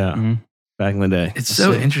 Yeah. Yeah. Mhm. Back in the day. It's That's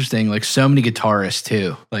so sick. interesting. Like so many guitarists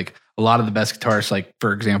too. Like a lot of the best guitarists, like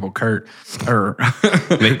for example, Kurt, or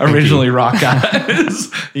originally rock guys.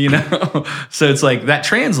 You know, so it's like that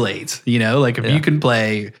translates. You know, like if Yeah. you can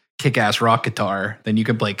play kick-ass rock guitar, then you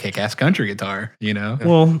can play kick-ass country guitar. You know,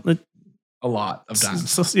 Well, a lot of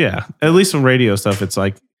times. yeah. At least some radio stuff, it's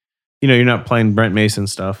like, you know, you're not playing Brent Mason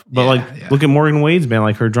stuff. But Yeah, like, yeah. look at Morgan Wade's band,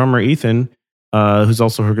 like her drummer Ethan, who's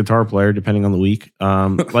also her guitar player, depending on the week,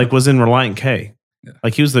 like was in Reliant K. Yeah.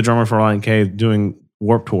 Like he was the drummer for Reliant K doing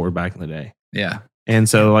Warped Tour back in the day. Yeah, And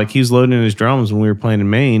so like he was loading in his drums when we were playing in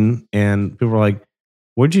Maine, and people were like,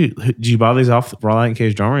 did you buy these off Reliant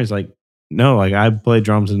K's drummer? He's like, no, like I played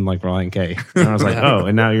drums in like Reliant K. And I was like, oh,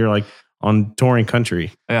 and now you're like on touring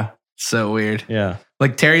country. Yeah. so weird. Yeah.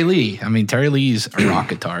 Like Terry Lee. I mean, Terry Lee's a rock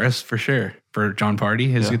guitarist for sure. For John Party,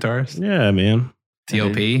 his Yeah. guitarist. Yeah, man.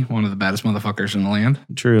 T.O.P., one of the baddest motherfuckers in the land.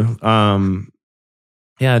 True.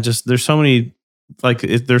 Yeah, just there's so many, like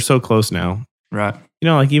they're so close now. Right. You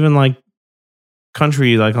know, like even like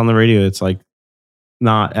country, like on the radio, it's like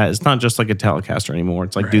it's not just like a Telecaster anymore.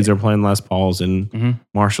 It's like Right. dudes are playing Les Pauls and Mhm.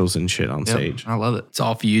 Marshalls and shit on Yep. stage. I love it. It's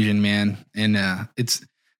all fusion, man. And it's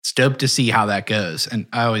stoked to see how that goes. And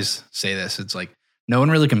I always say this, it's like, no one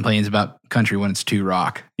really complains about country when it's too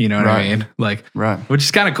rock. You know what I mean? Like, Right. which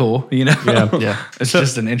is kind of cool, you know? Yeah. Yeah. It's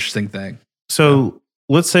just an interesting thing. So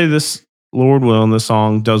let's say this Lord will and the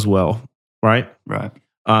song does well, right? Right.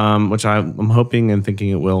 Which I'm hoping and thinking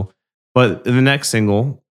it will. But in the next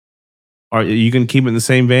single, are you going to keep it in the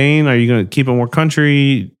same vein? Are you going to keep it more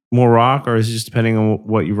country, more rock, or is it just depending on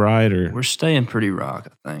what you write? Or We're staying pretty rock,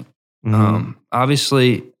 I think. Mhm.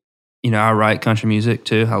 Obviously, I write country music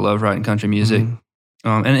too. I love writing country music. Mhm.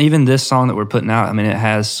 And even this song that we're putting out, I mean, it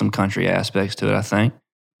has some country aspects to it, I think,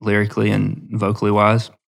 lyrically and vocally wise.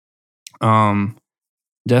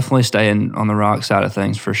 Definitely staying on the rock side of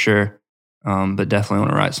things for sure. But definitely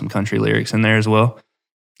want to write some country lyrics in there as well.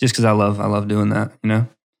 Just because I love doing that,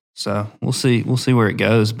 So we'll see where it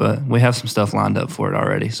goes, but we have some stuff lined up for it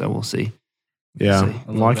already. So we'll see. Yeah. See.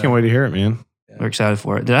 Well, I can't wait to hear it, man. We're excited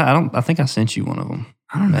for it. I think I sent you one of them.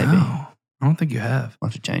 I don't Maybe. know. I don't think you have. We'll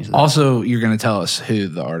have to change that. Also, you're going to tell us who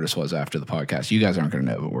the artist was after the podcast. You guys aren't going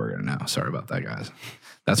to know, but we're going to know. Sorry about that, guys.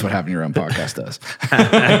 That's what having your own podcast does.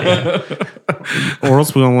 Or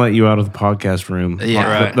else we won't let you out of the podcast room.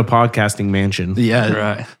 Yeah. Right. The podcasting mansion. Yeah,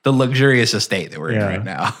 Right. the luxurious estate that we're Yeah. in right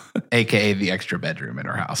now, aka the extra bedroom in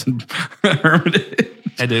our house.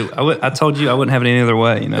 I do. I told you I wouldn't have it any other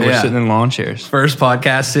way. We're Yeah. sitting in lawn chairs. First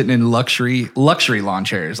podcast sitting in luxury lawn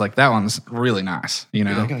chairs. Like that one's really nice. Dude,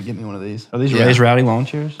 I gotta get me one of these. Are these Yeah. Raised Rowdy lawn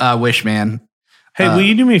chairs? I wish, man. Hey, will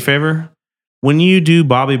you do me a favor? When you do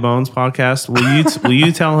Bobby Bones podcast, will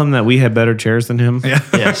you tell him that we have better chairs than him? Yeah.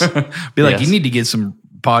 Yes. Be like, Yes. you need to get some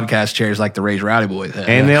podcast chairs like the Raised Rowdy Boys have.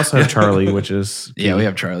 And they also have Charlie, which is yeah, we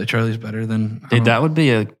have Charlie. Charlie's better than Dude, that would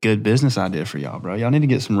be a good business idea for y'all, bro. Y'all need to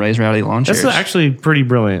get some Raised Rowdy lawn chairs. that's actually pretty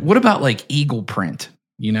brilliant. What about like eagle print?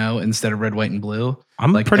 Instead of red, white, and blue.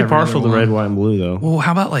 I'm like pretty every partial other to red, one. white, and blue though. Well,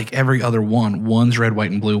 how about like every other one? One's red,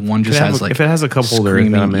 white, and blue. One just has like if it has a cup holder, then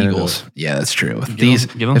screaming I'm into eagles. Yeah, that's true. If Give these,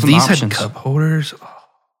 'em if some these options. had cup holders,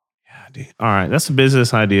 All right, that's a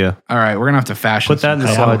business idea. all right, we're gonna have to fashion. Put that in some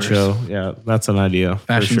the cup holders. slideshow. Yeah, that's an idea. For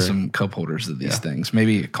Fashion sure. some cup holders of these things.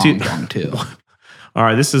 Maybe a Kong Kong too. All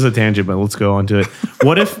right, this is a tangent, but let's go on to it.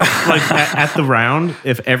 What if, like, at the round,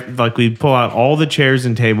 we pull out all the chairs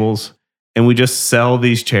and tables and we just sell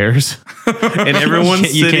these chairs and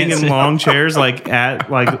everyone's You sitting can't in sit. long chairs, like at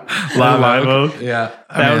Live Oak? Yeah,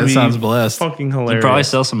 That would be sounds blessed. Fucking You hilarious. probably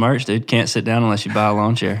sell some merch, dude. Can't sit down unless you buy a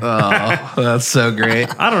lawn chair. Oh, that's so great.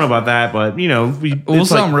 I don't know about that, but We'll it's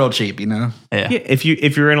sell like, them real cheap, Yeah. yeah, if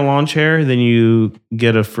you're in a lawn chair, then you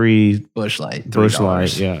get a free Bush Light. Bush $3.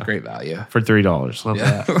 Light, yeah. Great value. for $3. Love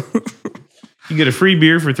Yeah. that. You get a free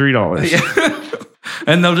beer for $3. Yeah.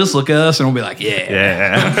 And they'll just look at us and we'll be like,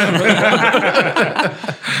 yeah.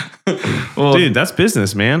 Well, Dude, that's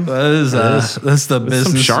business, man. that's the That's some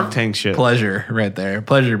business. Shark Tank shit. Pleasure right there.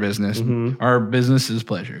 Pleasure business. Mhm. Our business is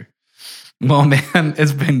pleasure. Well, man,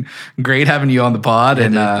 it's been great having you on the pod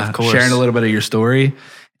and dude, of course. sharing a little bit of your story.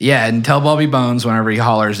 Yeah, and tell Bobby Bones whenever he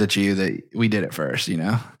hollers at you that we did it first,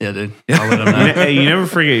 Yeah, dude. I'll let them know. Hey, you never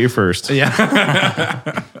forget your first. Yeah.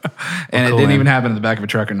 And it cool, didn't man. even happen in the back of a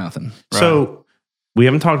truck or nothing. So we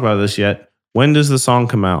haven't talked about this yet. When does the song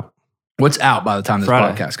come out? What's out by the time this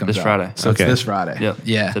Friday. podcast comes This out? Friday. So Okay. it's this Friday. Yep.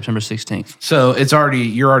 Yeah. September 16th. So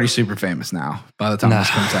you're already super famous now by the time this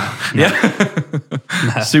comes out.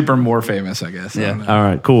 Yeah. Super more famous, I guess. I Yeah. don't know. All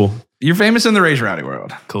right, cool. You're famous in the Raised Rowdy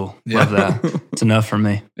world. Cool. Yeah. Love that. It's enough for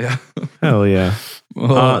me. Yeah. Hell yeah. Do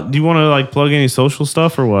you want to like plug any social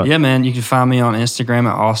stuff or what? Yeah, man. You can find me on Instagram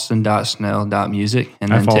at austin.snell.music.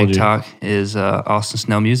 And I then followed you. TikTok is Austin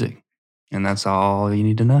Snell Music. And that's all you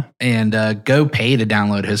need to know. And go pay to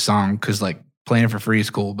download his song because like playing it for free is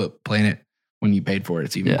cool, but playing it when you paid for it,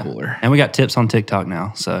 it's even Yeah. cooler. And we got tips on TikTok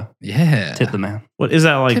now. So Yeah. tip the man. What is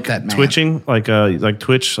that like? Tip that man. Twitching, like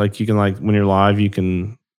Twitch, like you can like when you're live, you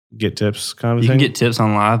can get tips, kind of You thing. can get tips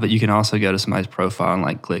on live, but you can also go to somebody's profile and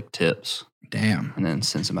like click tips Damn. and then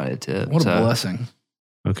send somebody a tip. What a So, blessing.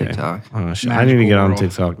 okay. TikTok. Oh, shit. I need to Magical get on world.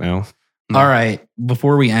 TikTok now. No. All right.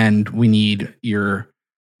 Before we end, we need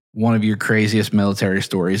one of your craziest military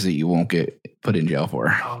stories that you won't get put in jail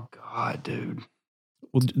for. Oh, God, dude.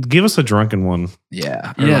 Well, give us a drunken one.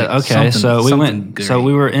 Yeah. Or Yeah. like Okay. something- So we something went. great. So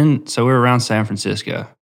we were around San Francisco.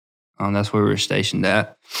 That's where we were stationed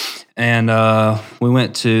at, and we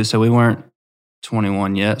went to. So we weren't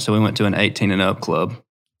 21 yet. So we went to an 18 and up club,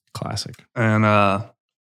 Classic. and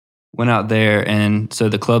went out there. And so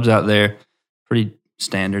the clubs out there, pretty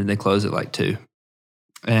standard. They close at like 2,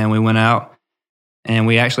 and we went out, and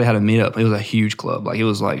we actually had a meetup. It was a huge club. Like it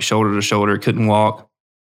was like shoulder to shoulder. Couldn't walk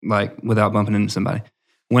like without bumping into somebody.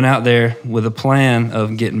 Went out there with a plan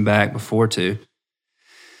of getting back before 2.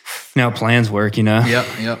 plans work, you know?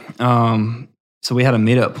 Yep. So we had a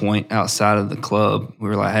meetup point outside of the club. We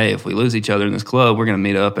were like, hey, if we lose each other in this club, we're going to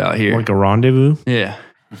meet up out here. Like a rendezvous? Yeah.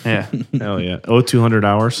 Hell yeah. 200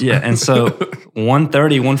 hours. Yeah. And so 1:30,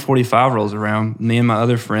 1:45 rolls around. Me and my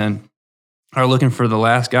other friend are looking for the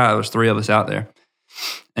last guy. There was 3 of us out there.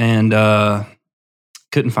 And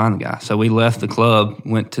couldn't find the guy. So we left the club,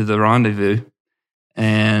 went to the rendezvous,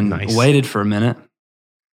 and Nice. waited for a minute.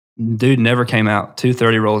 Dude never came out.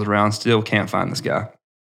 2:30 rolls around, still can't find this guy.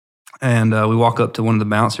 And we walk up to one of the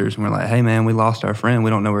bouncers and we're like, hey, man, we lost our friend. We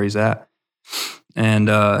don't know where he's at. And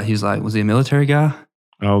he's like, was he a military guy?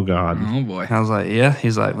 Oh, God. Oh boy. I was like, yeah.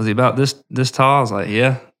 He's like, was he about this tall? I was like,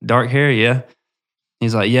 yeah. Dark hair? Yeah.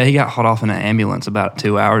 He's like, yeah, he got hauled off in an ambulance about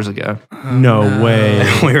 2 hours ago. No way.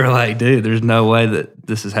 And we were like, dude, there's no way that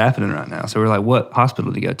this is happening right now. So we were like, what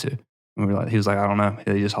hospital did he go to? And we were like, he was like, I don't know.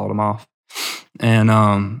 They just hauled him off.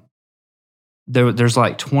 And there's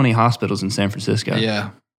like 20 hospitals in San Francisco.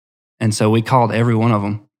 Yeah. And so we called every one of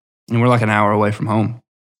them. And we're like an hour away from home.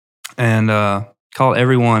 And called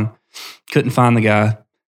everyone. Couldn't find the guy.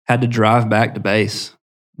 Had to drive back to base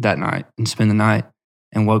that night and spend the night.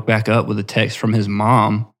 And woke back up with a text from his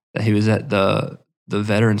mom that he was at the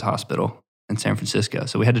Veterans Hospital in San Francisco.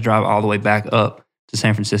 So we had to drive all the way back up to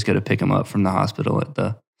San Francisco to pick him up from the hospital at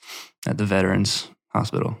the Veterans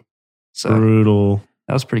Hospital. So Brutal.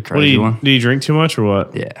 that was a pretty What, crazy one. do you drink too much or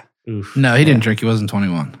what? Yeah. Oof. No, he didn't drink. He wasn't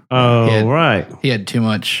 21. Oh, He had- right. He had too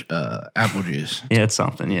much apple juice. He had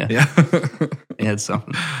something, yeah. Yeah. He had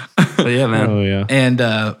something. But yeah, man. Oh, yeah. And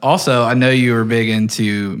also, I know you were big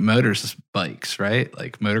into bikes, right?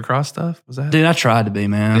 Like motocross stuff. Was that? Dude, I tried to be,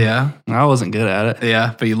 man. Yeah. I wasn't good at it.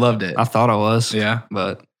 Yeah. But you loved it. I thought I was. Yeah.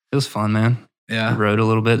 But it was fun, man. I Yeah. rode a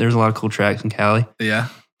little bit. There's a lot of cool tracks in Cali. Yeah.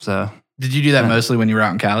 So, Did you do that Yeah. mostly when you were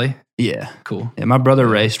out in Cali? yeah. Cool. Yeah, my brother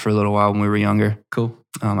raced for a little while when we were younger. Cool.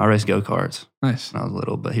 I raced go-karts Nice. when I was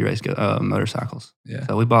little, but he raced motorcycles. Yeah.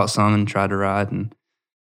 So we bought some and tried to ride, and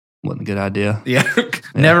wasn't a good idea. Yeah.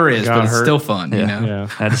 Never is, Got but it's hurt. still fun, you Yeah. know? Yeah.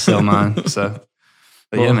 I had to sell mine. So,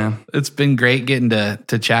 but yeah, Well, man. It's been great getting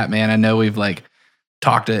to chat, man. I know we've like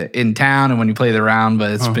talked in town and when you play the round,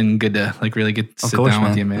 but it's Oh. been good to like really get to Of sit course, down man.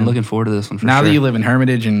 with you, man. I'm looking forward to this one for now sure. that you live in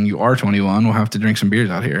Hermitage and you are 21, we'll have to drink some beers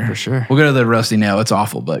out here. For sure. We'll go to the Rusty Nail. It's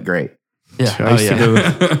awful, but great. Yeah. I Oh, used to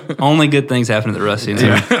yeah. go- Only good things happen at the Rusty.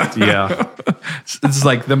 Nail. Yeah. It's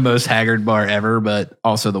like the most haggard bar ever, but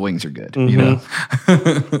also the wings are good. You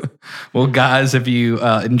Mm-hmm. know. Well, guys, if you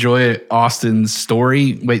enjoy Austin's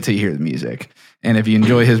story, wait till you hear the music. And if you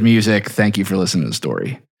enjoy his music, thank you for listening to the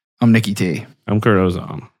story. I'm Nikki T, I'm Kurt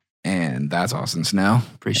Ozon. and that's Austin Snow.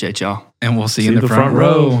 Appreciate y'all. And we'll see you in the front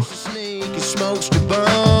row. Sneak and smokes to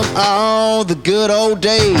bum all the good old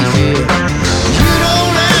days, yeah. You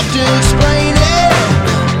don't have to explain